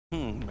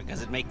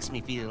because it makes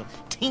me feel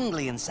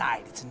tingly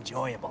inside. It's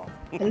enjoyable.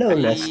 Hello,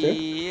 Lester.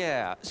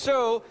 Yeah.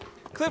 So,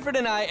 Clifford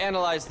and I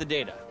analyzed the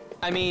data.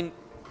 I mean,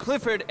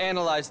 Clifford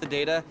analyzed the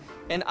data,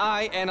 and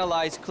I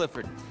analyzed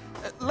Clifford.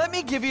 Let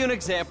me give you an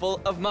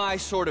example of my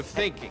sort of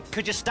thinking.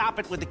 Could you stop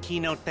it with the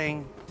keynote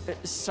thing?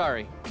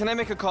 Sorry. Can I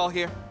make a call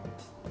here?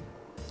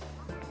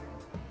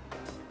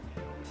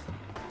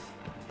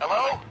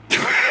 Hello?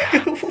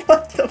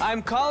 What the?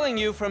 I'm calling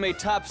you from a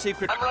top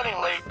secret... I'm running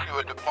late to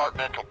a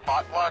departmental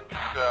potluck,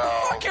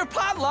 so... Fuck your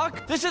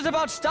potluck! This is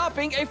about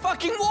stopping a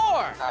fucking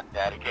war! Not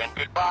that again.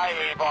 Goodbye,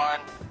 Avon.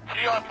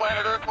 See you on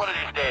planet Earth one of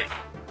these days.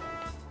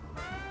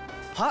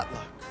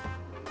 Potluck?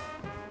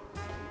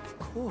 Of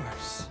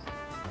course.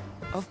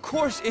 Of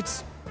course,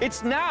 it's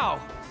now!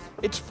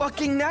 It's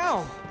fucking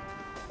now!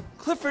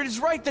 Clifford is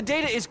right, the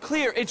data is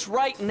clear, it's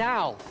right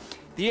now.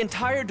 The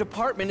entire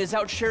department is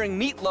out sharing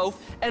meatloaf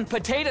and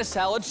potato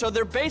salad so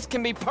their base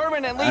can be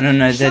permanently I don't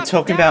know, they're shut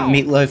talking down. about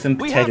meatloaf and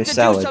potato we have to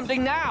salad. do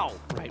something now!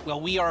 Right, well,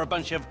 we are a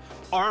bunch of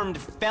armed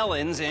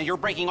felons, and you're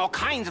breaking all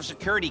kinds of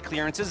security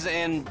clearances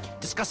and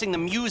discussing the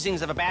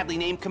musings of a badly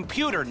named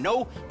computer.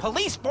 No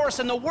police force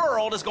in the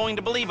world is going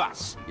to believe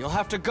us. You'll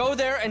have to go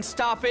there and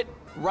stop it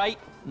right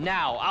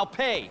now. I'll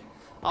pay.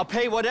 I'll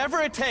pay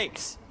whatever it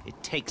takes.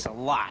 It takes a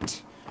lot.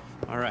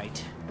 All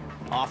right,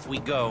 off we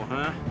go,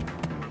 huh?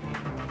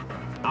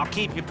 I'll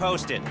keep you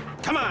posted.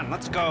 Come on,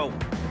 let's go.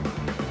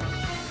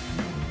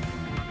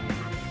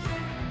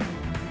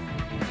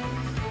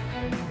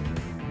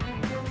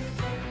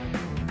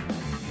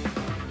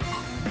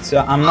 So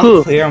I'm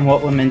not clear on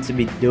what we're meant to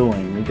be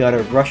doing. We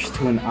gotta rush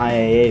to an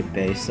IAA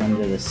base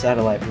under the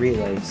satellite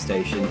relay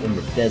station in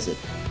the desert.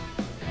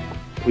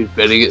 We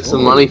better get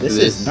some Ooh, money for this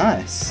this. is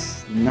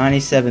nice.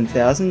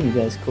 97,000, you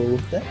guys cool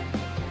with that?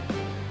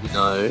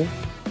 No,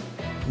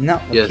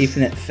 No, we're Yes.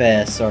 keeping it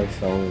fair, sorry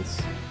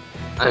fellas.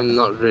 I'm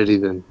not ready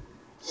then.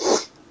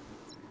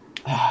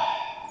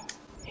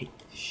 Hate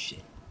this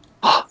shit.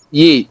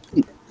 Yeet.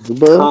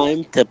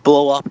 Time to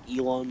blow up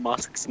Elon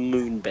Musk's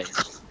moon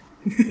base.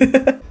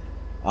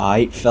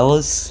 Alright,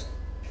 fellas.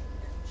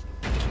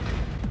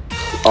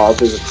 Oh,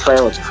 there's a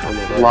trailer coming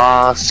in.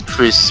 Last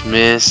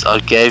Christmas, I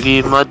gave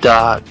you my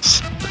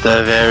ducks.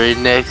 The very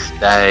next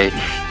day,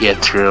 you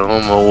threw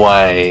them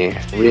away.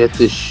 We had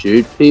to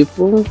shoot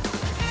people?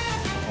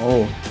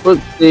 Oh.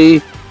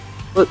 Whoopsie.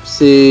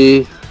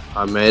 Whoopsie.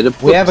 I made a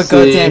whoopsie. We have a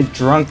goddamn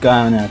drunk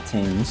guy on our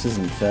team, this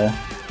isn't fair.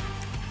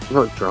 I'm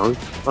not drunk.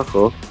 Fuck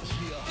off.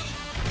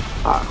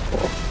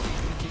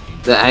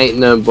 There ain't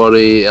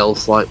nobody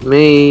else like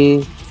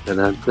me.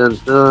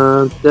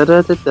 Dun-dun-dun-dun,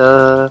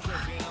 da-da-da-da.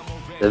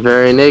 The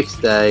very next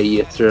day,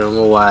 you threw them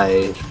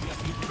away.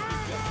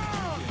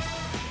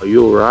 Are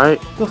you alright?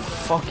 What the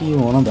fuck are you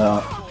on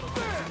about?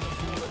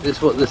 This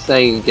is what they're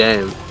saying in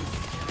game.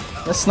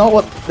 That's not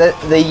what...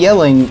 They're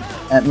yelling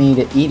at me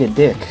to eat a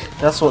dick.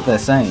 That's what they're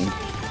saying.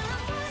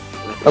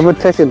 I'm gonna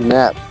take a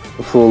nap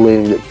before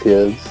leaving the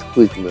kids.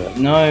 Please nap.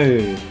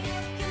 No.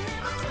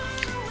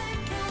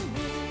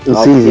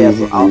 I'll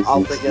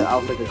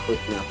take a quick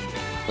nap.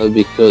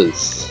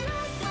 Because...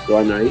 Do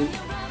I know you?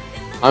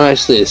 I'm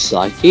actually a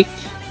psychic.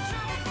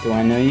 Do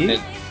I know you?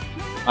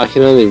 I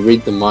can only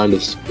read the mind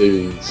of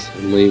spoons,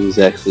 and Liam is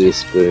actually a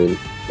spoon.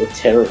 We're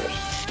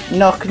terrorists.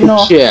 Knock,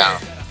 knock. Yeah.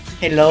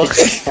 Hello.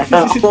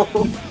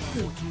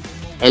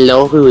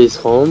 Hello, who is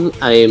home?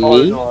 I am Oh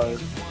me. no.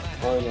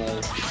 Oh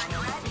no.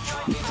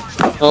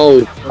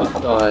 Oh,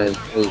 God.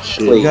 Oh,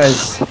 shit. You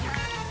guys.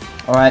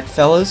 Alright,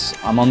 fellas,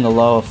 I'm on the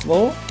lower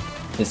floor.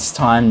 It's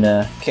time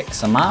to kick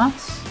some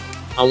ass.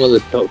 I'm on the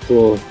top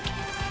floor.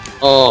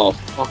 Oh,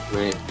 fuck,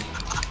 man.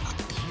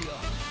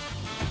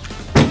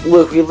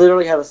 Look, we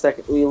literally had a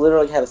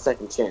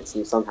second chance, and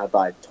you somehow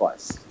died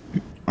twice.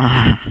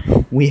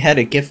 We had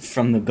a gift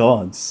from the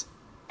gods.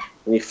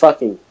 And you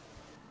fucking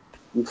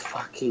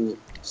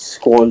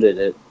squandered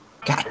it.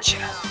 Gotcha.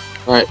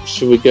 Alright,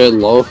 should we go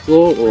lower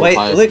floor or Wait,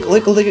 higher look,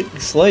 floor? look,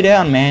 slow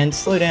down, man,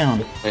 slow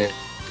down.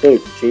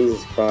 Dude,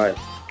 Jesus Christ.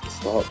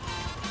 Stop.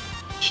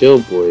 Chill,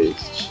 boys,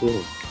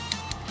 chill.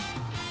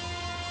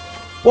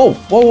 Whoa,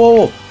 whoa,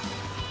 whoa, whoa.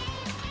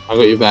 I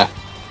got your back.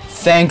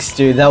 Thanks,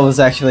 dude, that was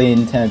actually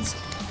intense.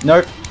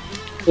 Nope.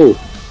 Oh.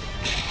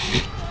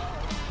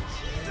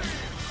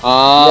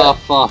 Ah,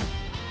 fuck.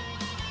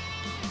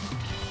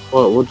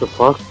 What the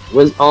fuck?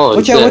 Where's... Oh,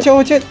 Watch out, watch out,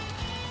 watch out.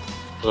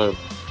 out.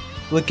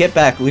 Luke, get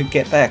back, Luke,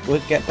 get back,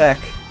 Luke, get back.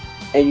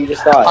 And you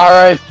just died.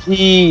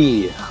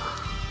 R.I.P.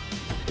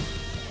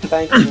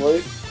 Thanks,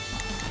 Luke.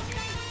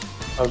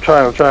 I'm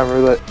trying to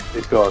roulette.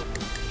 He's gone.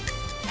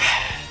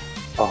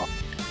 Oh.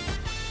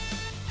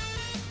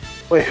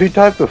 Wait, who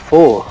died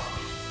before?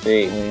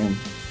 Me. Liam.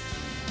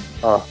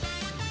 Oh.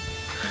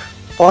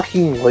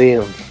 Fucking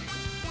Liam.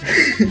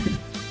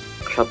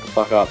 Shut the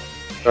fuck up.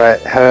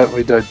 Right, how about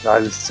we don't die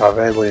this time,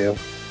 eh, Liam?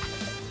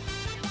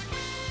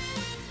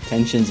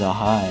 Tensions are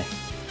high.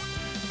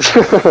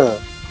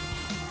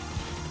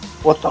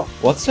 What the?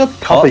 What's a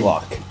Copy.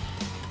 potluck?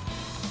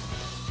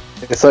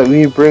 It's like when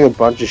you bring a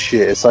bunch of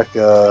shit, it's like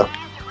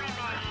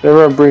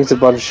everyone brings a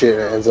bunch of shit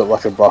and it ends up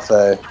like a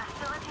buffet.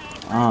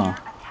 Ah.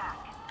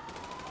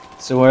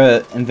 So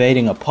we're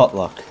invading a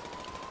potluck.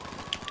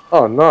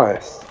 Oh,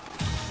 nice.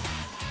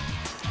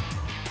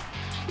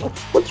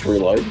 Let's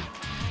reload.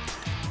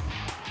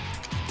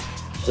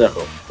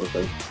 Circle.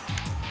 Okay.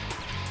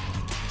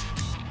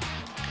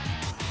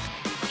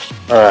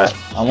 Alright,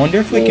 I wonder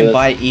if we can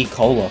buy E.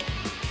 Cola.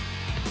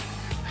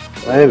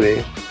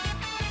 maybe.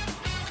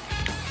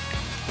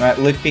 Right,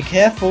 Luke, be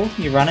careful.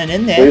 You're running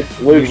in there. Luke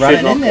You're running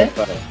should not in there. get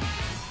better.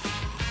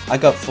 I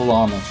got full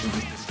armor.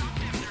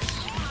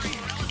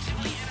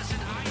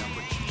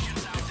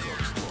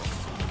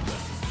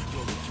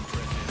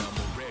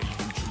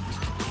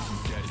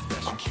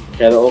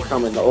 Okay, they're all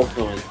coming. They're all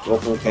coming. They're all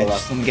coming to Okay, the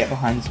just left. let me get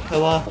behind this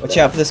pillar. Watch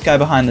out for this guy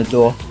behind the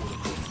door.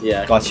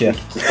 Yeah. Gotcha.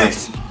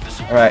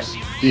 Alright.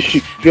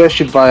 You guys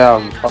should buy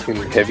fucking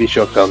heavy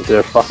shotguns.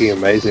 They're fucking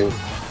amazing.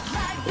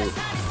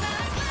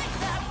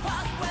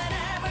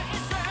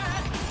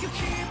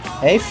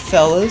 Hey,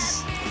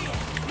 fellas.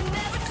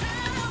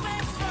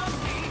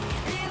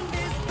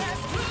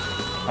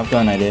 I've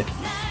got an idea.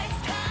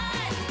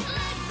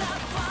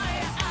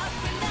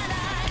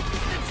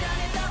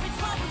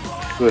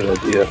 Good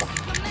idea.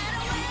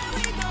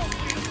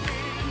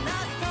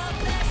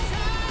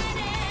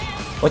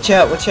 Watch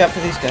out for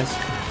these guys.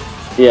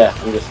 Yeah,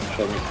 I'm just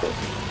trying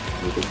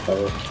to get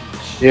cover.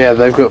 Yeah,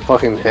 they've got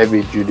fucking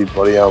heavy duty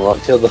body armor.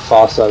 Till the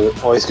far side.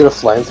 Oh, he's got a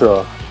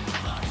flamethrower.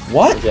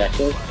 What?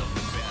 Exactly.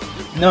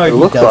 No, It he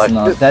looks does like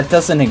not. it. That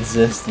doesn't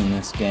exist in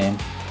this game.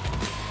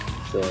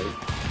 So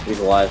he's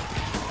alive.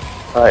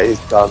 Alright, he's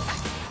done.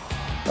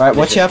 Right,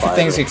 watch out for fire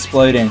things it.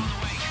 exploding.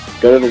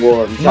 Go to the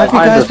wall and Might be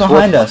guys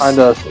behind us. Behind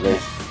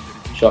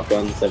us.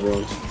 shotguns,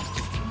 everyone.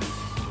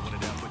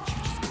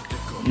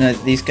 No,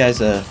 these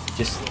guys are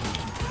just...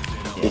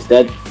 He's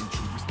dead.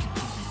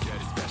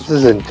 This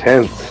is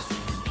intense.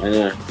 I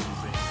know.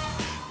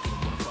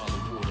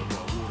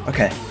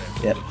 Okay,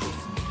 yep.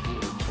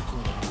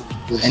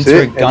 Just Enter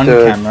a sit, gun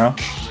enter- camera.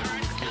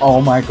 Oh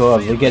my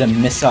god, we get a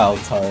missile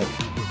turret.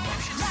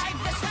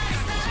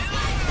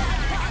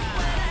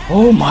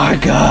 Oh my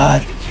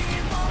god!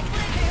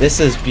 This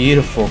is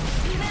beautiful.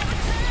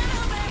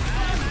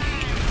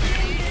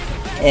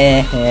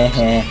 Eh, eh,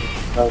 eh.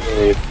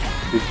 Okay,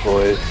 good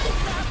boys.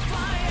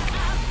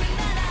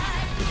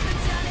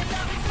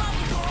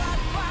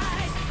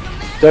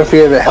 Don't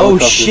forget about Oh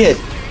helicopters. shit!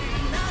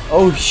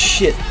 Oh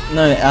shit!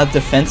 No, our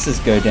defenses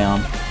go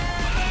down.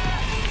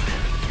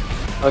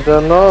 I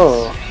don't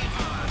know.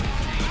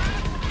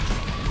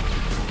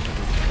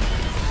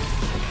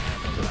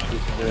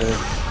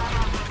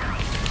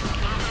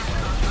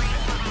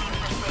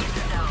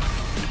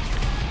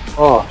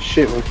 Oh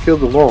shit, we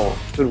killed them all.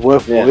 Good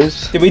work, Yeah.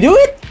 boys. Did we do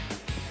it?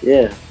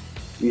 Yeah.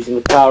 Using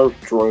the power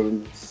of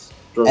drones.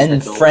 Drone And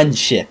technology.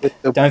 friendship.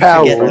 With the Don't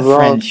power forget the of launch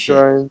friendship.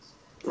 drones.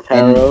 The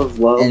power of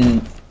love.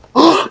 And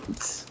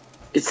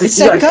It's It's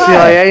the that guy.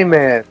 CIA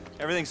man.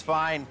 Everything's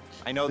fine.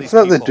 I know these It's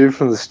not the people. dude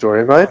from the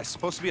story, mate. I'm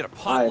supposed to be at a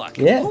potluck.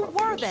 yeah. Who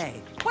were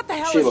they? What the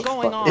hell She is looks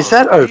going on? Is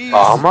that These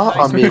Obama? I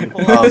nice mean,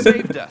 people have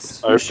saved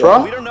us. We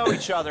Oprah? don't know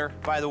each other,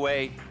 by the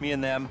way, me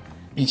and them.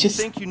 You You just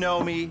think you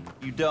know me,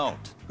 you don't.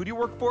 Who do you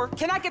work for?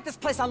 Can I get this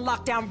place on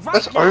lockdown right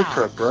That's now?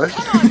 Oprah, bro.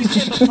 Come on, you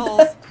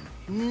imbeciles.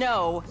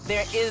 No,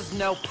 there is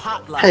no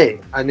potluck. Hey,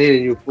 I need a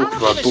new book I for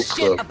don't my give a book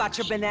shit club. about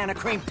your banana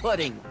cream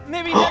pudding.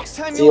 Maybe next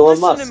time It's you'll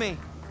Elon listen Musk. to me.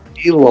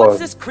 What's Elon.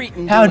 this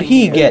cretin How'd doing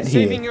he here? get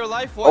Saving here? your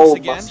life once Oh,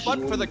 again, Musk, but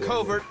you for the did.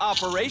 covert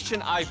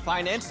operation I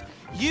financed,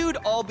 you'd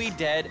all be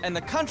dead and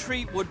the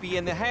country would be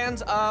in the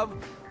hands of,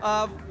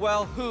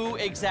 well, who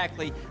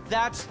exactly?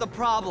 That's the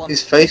problem.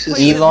 His face is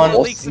Place has Elon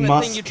more leaks in the thing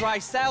Musk. you dry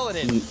salad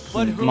in. He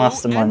But who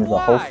masterminded and the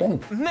whole why?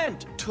 thing.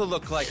 Meant to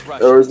look like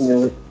There Russians.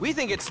 isn't We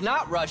think it's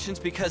not Russians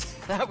because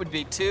that would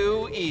be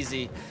too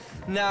easy.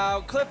 Now,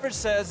 Clifford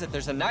says that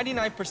there's a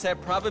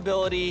 99%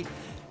 probability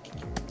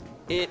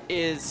it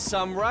is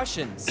some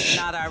Russians.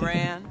 Not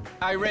Iran.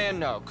 Iran,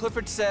 no.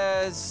 Clifford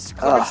says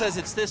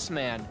it's this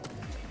man.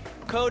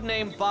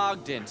 Codename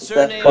Bogdan.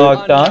 Surname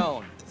Bogdan?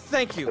 unknown.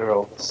 Thank They're you.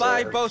 all By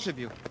savage. both of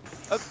you.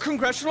 A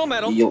congressional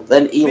medal.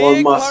 Then Elon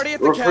Big Musk party at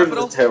the recruited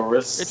Capitol. the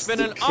terrorists It's been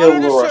to an kill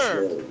honor the to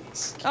serve.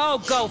 Russians. Oh,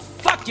 go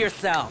fuck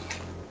yourself.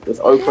 With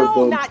Oprah No,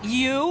 doing not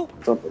you.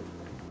 something.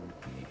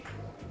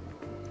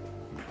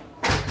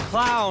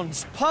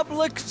 Clowns.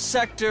 Public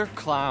sector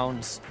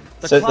clowns.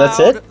 The So cloud, that's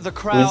it? the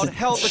crowd, Was it-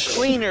 hell, the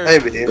cleaners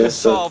Maybe. could Yes,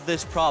 sir. solve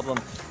this problem.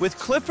 With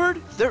Clifford,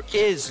 there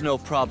is no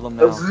problem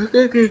now.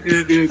 Thank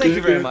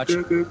you very much.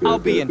 I'll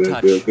be in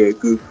touch.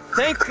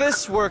 Think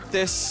this, work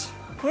this.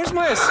 Where's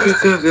my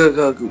assistant?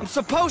 I'm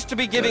supposed to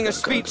be giving a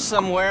speech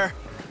somewhere.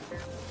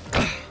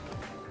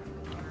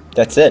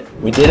 That's it.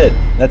 We did it.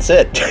 That's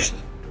it.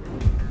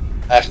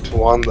 Act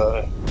 1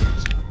 though.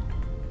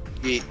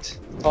 Eat.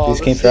 Oh,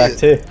 These came that's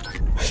for it.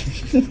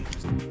 Act 2.